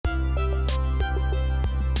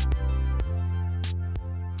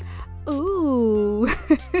Hello.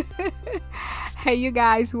 Hey, you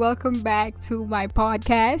guys, welcome back to my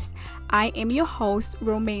podcast. I am your host,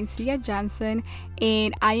 Romancia Johnson,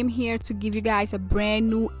 and I am here to give you guys a brand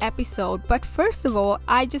new episode. But first of all,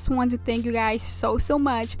 I just want to thank you guys so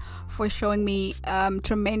much for showing me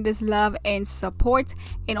tremendous love and support,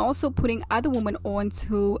 and also putting other women on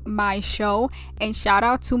to my show. And shout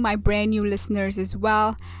out to my brand new listeners as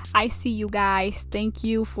well. I see you guys. Thank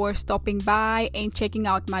you for stopping by and checking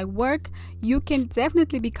out my work. You can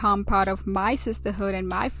definitely become part of my sisterhood and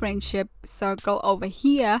my friendship circle over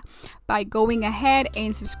here by going ahead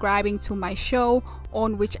and subscribing to my show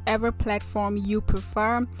on whichever platform you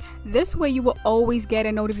prefer. This way you will always get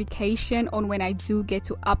a notification on when I do get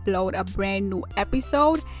to upload a brand new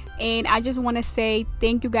episode. And I just want to say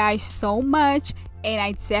thank you guys so much, and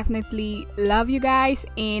I definitely love you guys,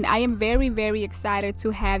 and I am very excited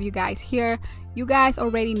to have you guys here. You guys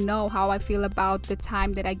already know how I feel about the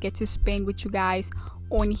time that I get to spend with you guys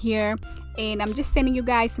on here, and I'm just sending you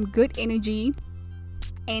guys some good energy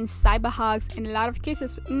and cyber hugs and a lot of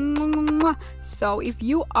kisses. So if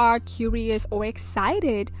you are curious or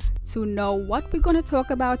excited to know what we're going to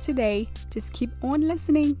talk about today, just keep on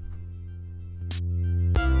listening.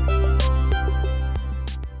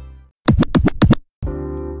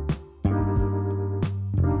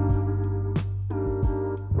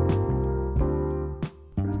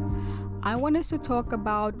 I want us to talk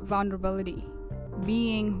about vulnerability,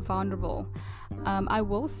 being vulnerable. I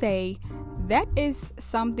will say that is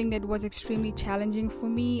something that was extremely challenging for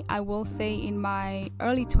me, I will say, in my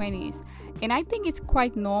early 20s. And I think it's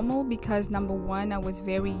quite normal because, number one, I was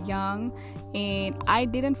very young and I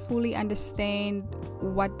didn't fully understand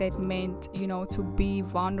what that meant, to be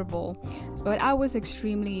vulnerable. But I was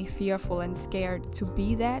extremely fearful and scared to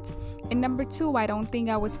be that. And number two, I don't think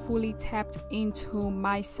I was fully tapped into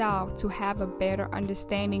myself to have a better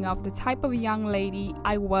understanding of the type of young lady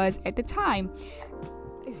I was at the time.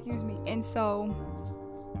 Excuse me. And so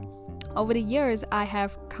over the years, I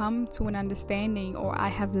have come to an understanding, or I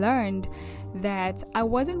have learned that I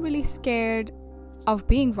wasn't really scared of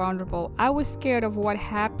being vulnerable. I was scared of what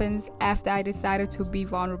happens after I decided to be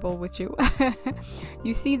vulnerable with you.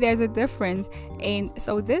 You see, there's a difference. And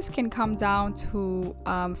so this can come down to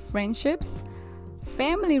friendships,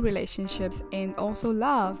 family relationships, and also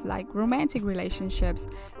love, like romantic relationships.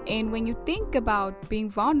 And when you think about being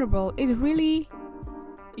vulnerable, it's really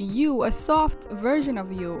you, a soft version of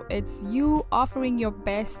you. It's you offering your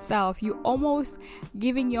best self, you almost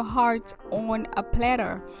giving your heart on a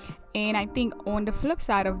platter. And I think on the flip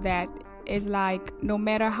side of that is, like, no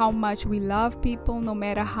matter how much we love people, no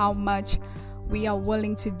matter how much we are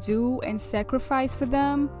willing to do and sacrifice for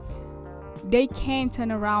them, they can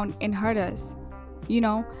turn around and hurt us,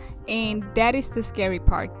 and that is the scary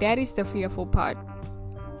part, that is the fearful part.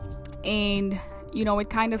 And it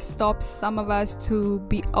kind of stops some of us to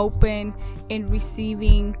be open and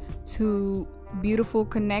receiving to beautiful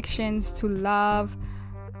connections, to love,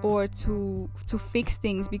 or to fix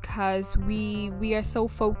things, because we are so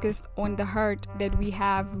focused on the hurt that we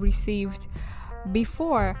have received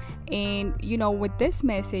before. And with this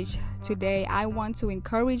message today, I want to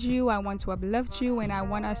encourage you, I want to uplift you, and I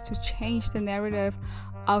want us to change the narrative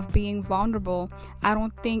of being vulnerable. I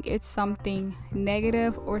don't think it's something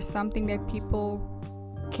negative or something that people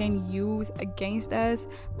can use against us,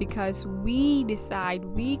 because we decide,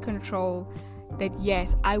 we control that.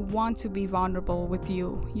 Yes, I want to be vulnerable with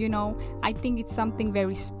you. I think it's something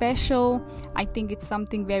very special. I think it's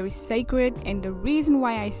something very sacred. And the reason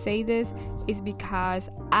why I say this is because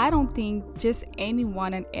I don't think just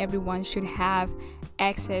anyone and everyone should have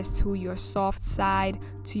access to your soft side,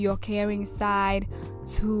 to your caring side,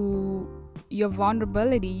 to your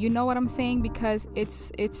vulnerability. You know what I'm saying? Because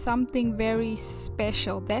it's something very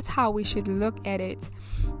special. That's how we should look at it.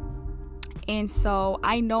 And so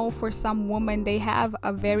I know for some women, they have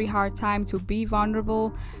a very hard time to be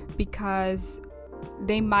vulnerable because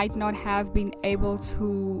they might not have been able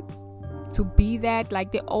to be that.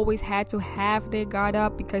 Like, they always had to have their guard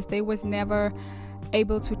up because they was never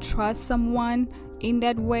able to trust someone in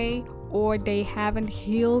that way, or they haven't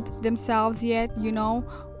healed themselves yet,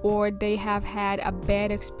 or they have had a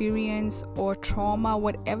bad experience or trauma,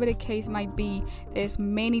 whatever the case might be. There's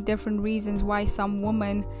many different reasons why some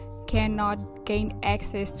women cannot gain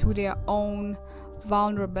access to their own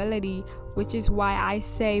vulnerability, which is why I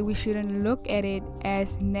say we shouldn't look at it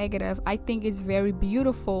as negative. I think it's very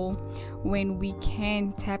beautiful when we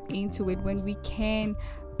can tap into it, when we can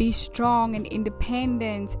be strong and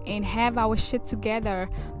independent and have our shit together.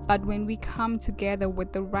 But when we come together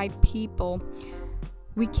with the right people,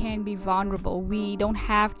 we can be vulnerable. We don't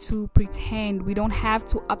have to pretend. We don't have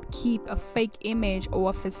to upkeep a fake image or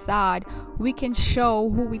a facade. We can show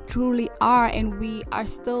who we truly are, and we are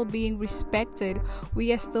still being respected.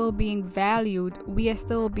 We are still being valued. We are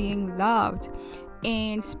still being loved.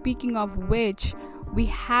 And speaking of which, we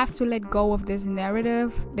have to let go of this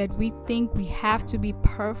narrative that we think we have to be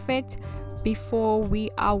perfect before we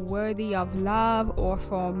are worthy of love, or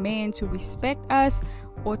for a man to respect us,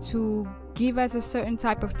 or to give us a certain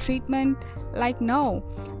type of treatment. Like, no,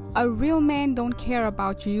 a real man don't care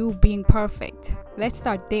about you being perfect. Let's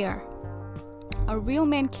start there. A real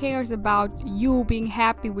man cares about you being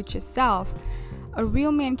happy with yourself. A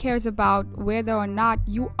real man cares about whether or not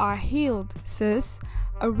you are healed, sis.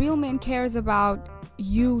 A real man cares about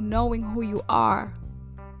you knowing who you are.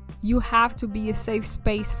 You have to be a safe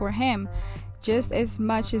space for him, just as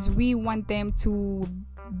much as we want them to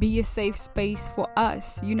be a safe space for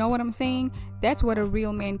us. You know what I'm saying? That's what a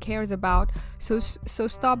real man cares about. So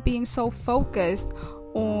stop being so focused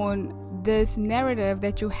on this narrative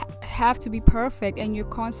that you have to be perfect, and you're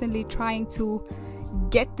constantly trying to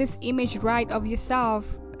get this image right of yourself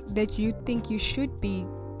that you think you should be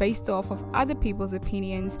based off of other people's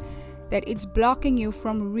opinions, that it's blocking you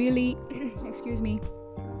from really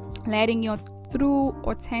letting your true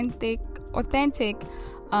authentic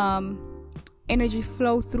energy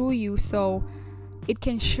flow through you, so it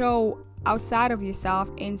can show outside of yourself,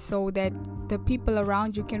 and so that the people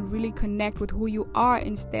around you can really connect with who you are,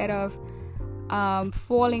 instead of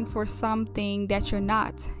falling for something that you're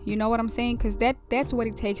not. You know what I'm saying? Because that's what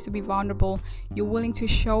it takes to be vulnerable. You're willing to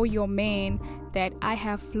show your man that I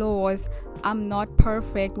have flaws, I'm not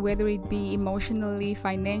perfect, whether it be emotionally,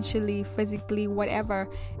 financially, physically, whatever,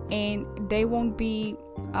 and they won't be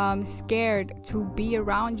scared to be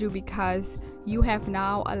around you, because you have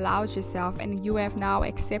now allowed yourself, and you have now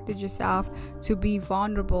accepted yourself to be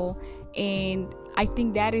vulnerable. And I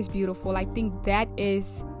think that is beautiful. I think that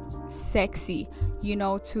is sexy, you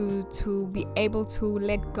know, to be able to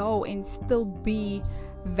let go and still be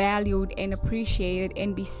valued and appreciated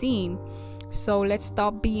and be seen. So let's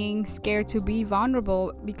stop being scared to be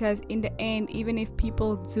vulnerable, because in the end, even if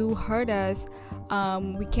people do hurt us,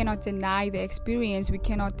 we cannot deny the experience, we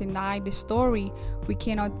cannot deny the story, we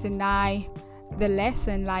cannot deny the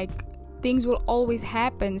lesson. Like, things will always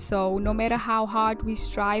happen. So no matter how hard we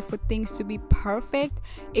strive for things to be perfect,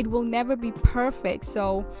 it will never be perfect.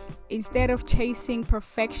 So instead of chasing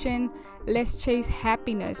perfection, let's chase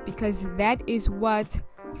happiness, because that is what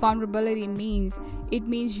vulnerability means. It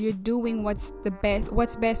means you're doing what's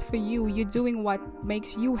best for you. You're doing what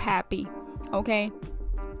makes you happy. Okay?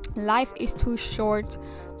 Life is too short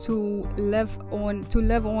to live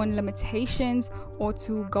on limitations, or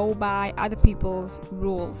to go by other people's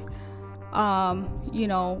rules.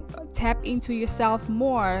 Tap into yourself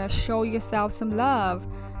more, show yourself some love,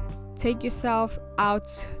 take yourself out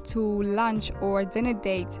to lunch or a dinner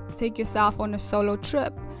date, take yourself on a solo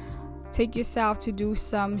trip, take yourself to do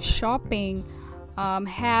some shopping,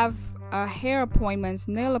 have hair appointments,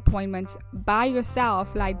 nail appointments by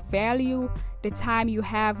yourself. Like, value the time you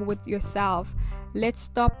have with yourself. Let's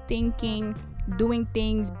stop thinking doing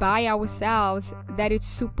things by ourselves that it's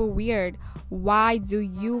super weird. Why do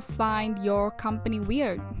you find your company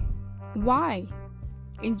weird? Why?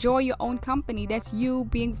 Enjoy your own company. That's you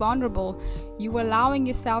being vulnerable. You allowing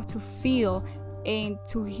yourself to feel and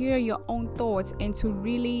to hear your own thoughts, and to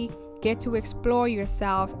really get to explore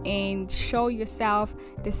yourself and show yourself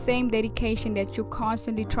the same dedication that you're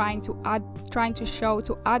constantly trying to show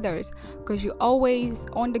to others, because you're always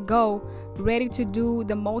on the go, ready to do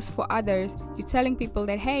the most for others. You're telling people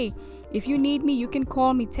that, hey, if you need me, you can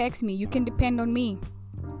call me, text me, you can depend on me.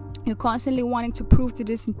 You're constantly wanting to prove to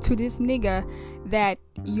this nigga that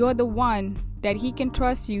you're the one, that he can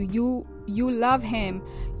trust you. You love him,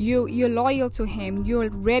 you're loyal to him, you're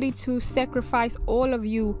ready to sacrifice all of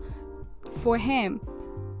you for him.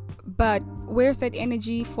 But where's that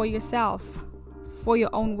energy for yourself, for your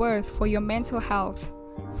own worth, for your mental health,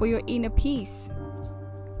 for your inner peace?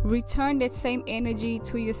 Return that same energy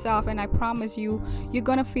to yourself, and I promise you, you're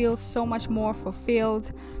gonna feel so much more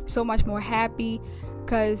fulfilled, so much more happy,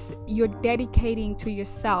 because you're dedicating to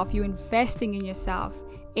yourself, you're investing in yourself,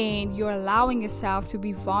 and you're allowing yourself to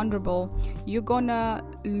be vulnerable. You're gonna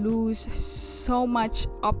lose so much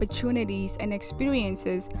opportunities and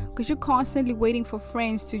experiences, because you're constantly waiting for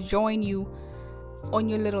friends to join you on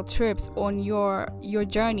your little trips, on your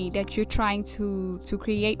journey that you're trying to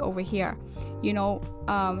create over here.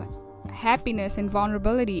 Happiness and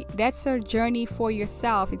vulnerability, that's a journey for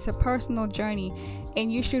yourself. It's a personal journey,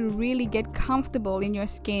 and you should really get comfortable in your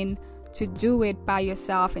skin to do it by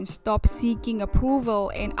yourself and stop seeking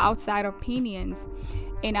approval and outside opinions.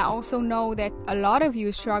 And I also know that a lot of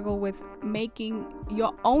you struggle with making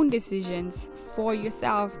your own decisions for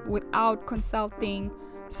yourself without consulting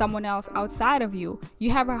someone else outside of you.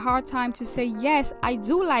 You have a hard time to say, yes, I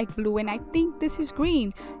do like blue and I think this is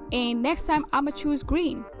green, and next time I'm gonna choose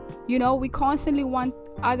green. We constantly want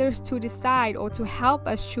others to decide or to help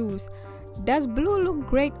us choose. Does blue look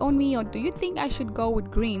great on me, or do you think I should go with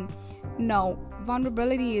green? No,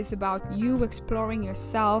 vulnerability is about you exploring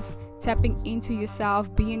yourself, tapping into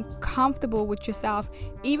yourself, being comfortable with yourself.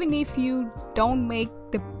 Even if you don't make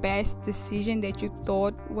the best decision that you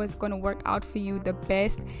thought was going to work out for you the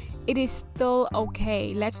best, it is still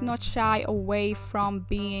okay. Let's not shy away from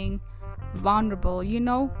being vulnerable,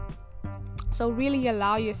 So really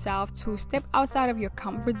allow yourself to step outside of your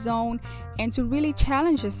comfort zone and to really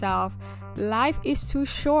challenge yourself. Life is too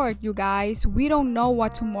short, you guys. We don't know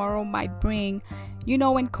what tomorrow might bring.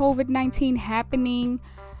 When COVID-19 happening,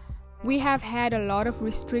 we have had a lot of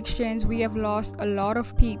restrictions. We have lost a lot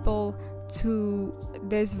of people to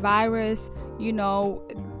this virus.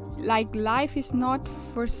 Life is not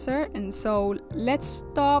for certain. So let's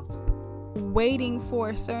stop waiting for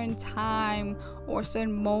a certain time or a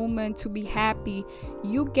certain moment to be happy.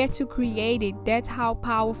 You get to create it. That's how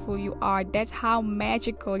powerful you are. That's how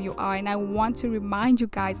magical you are. And I want to remind you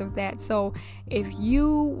guys of that. So if you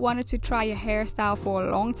wanted to try a hairstyle for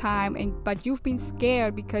a long time but you've been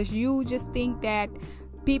scared because you just think that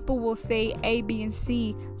people will say A, B, and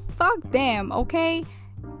C, fuck them, okay?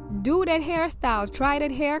 Do that hairstyle, try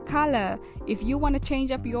that hair color. If you want to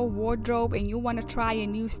change up your wardrobe and you want to try a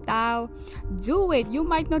new style, do it. You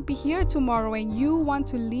might not be here tomorrow and you want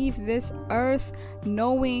to leave this earth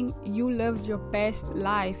knowing you lived your best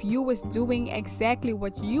life. You was doing exactly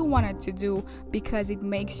what you wanted to do because it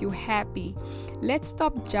makes you happy. Let's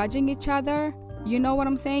stop judging each other. You know what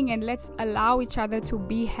I'm saying? And let's allow each other to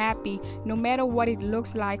be happy no matter what it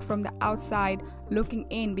looks like from the outside looking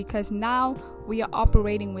in, because now we are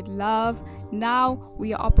operating with love. Now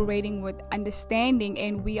we are operating with understanding,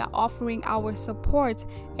 and we are offering our support,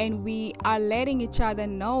 and we are letting each other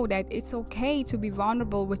know that it's okay to be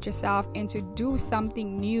vulnerable with yourself and to do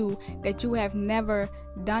something new that you have never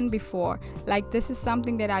done before. This is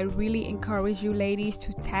something that I really encourage you ladies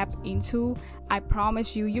to tap into. I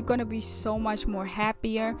promise you, you're gonna be so much more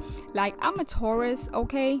happier. I'm a Taurus,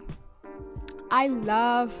 okay? I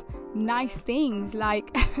love nice things.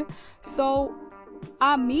 So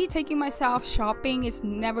me taking myself shopping is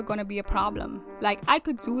never gonna be a problem. I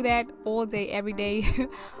could do that all day, every day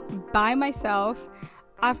by myself.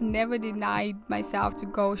 I've never denied myself to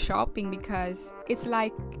go shopping because it's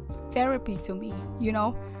like therapy to me,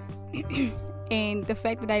 And the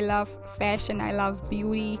fact that I love fashion, I love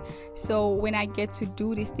beauty. So when I get to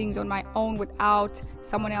do these things on my own without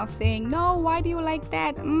someone else saying, no, why do you like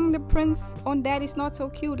that? The prints on that is not so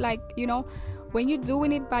cute. When you're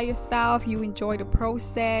doing it by yourself, you enjoy the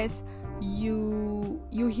process. You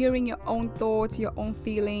hearing your own thoughts, your own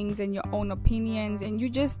feelings, and your own opinions, and you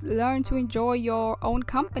just learn to enjoy your own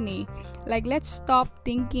company. Let's stop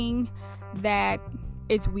thinking that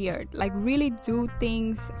it's weird. Really do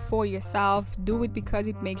things for yourself. Do it because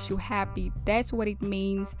it makes you happy. That's what it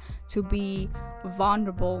means to be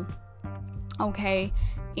vulnerable. Okay,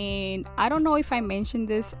 and I don't know if I mentioned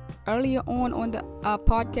this earlier on the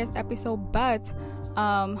podcast episode, but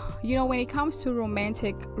when it comes to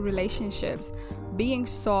romantic relationships, being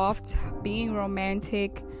soft, being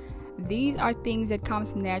romantic, these are things that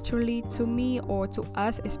comes naturally to me or to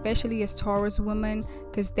us, especially as Taurus women,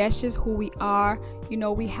 because that's just who we are.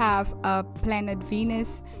 We have a planet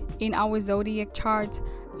Venus in our zodiac chart,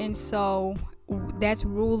 and so that's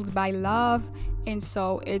ruled by love, and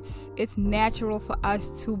so it's natural for us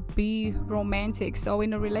to be romantic. So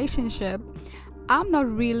in a relationship, I'm not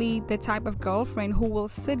really the type of girlfriend who will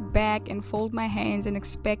sit back and fold my hands and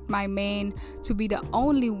expect my man to be the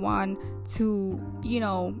only one to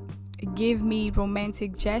give me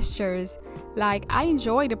romantic gestures. I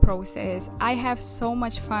enjoy the process. I have so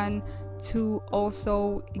much fun to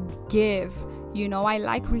also give. I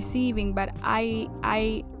like receiving, but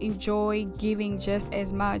I enjoy giving just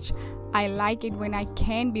as much. I like it when I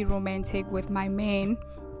can be romantic with my man,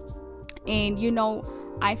 and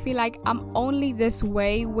I feel like I'm only this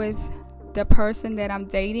way with the person that I'm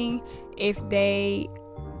dating if they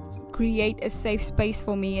create a safe space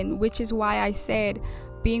for me, and which is why I said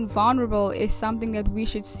being vulnerable is something that we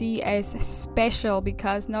should see as special,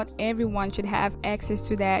 because not everyone should have access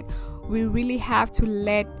to that. We really have to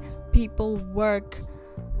let people work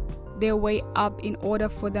their way up in order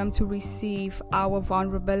for them to receive our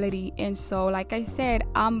vulnerability. And so, like I said,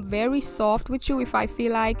 I'm very soft with you if I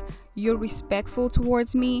feel like you're respectful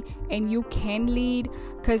towards me and you can lead,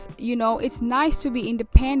 because it's nice to be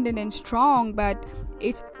independent and strong, but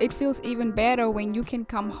it feels even better when you can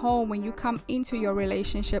come home, when you come into your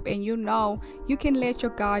relationship and you can let your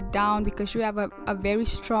guard down, because you have a very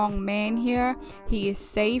strong man here. He is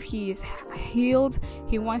safe, he is healed,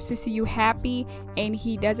 he wants to see you happy, and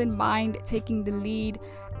he doesn't mind taking the lead,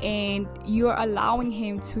 and you're allowing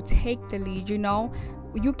him to take the lead.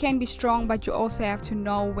 You can be strong, but you also have to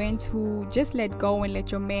know when to just let go and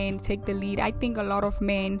let your man take the lead. I think a lot of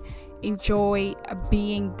men enjoy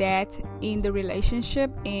being that in the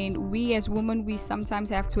relationship, and we as women, we sometimes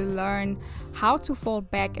have to learn how to fall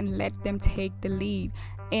back and let them take the lead.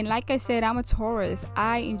 And like I said, I'm a Taurus.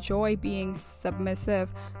 I enjoy being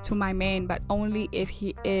submissive to my man, but only if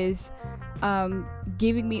he is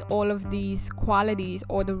giving me all of these qualities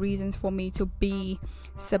or the reasons for me to be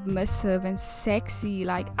submissive and sexy.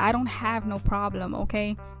 Like, I don't have no problem,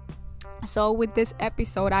 okay? So with this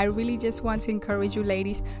episode, I really just want to encourage you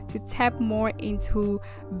ladies to tap more into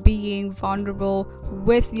being vulnerable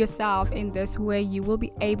with yourself. In this way, you will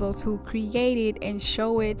be able to create it and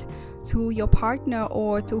show it to your partner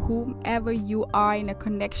or to whomever you are in a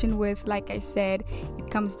connection with. Like I said, it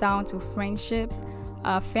comes down to friendships,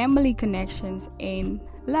 family connections, and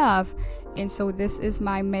love. And so this is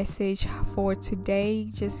my message for today.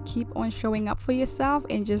 Just keep on showing up for yourself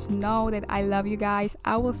and just know that I love you guys.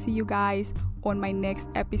 I will see you guys on my next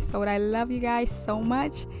episode. I love you guys so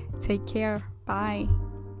much. Take care. Bye.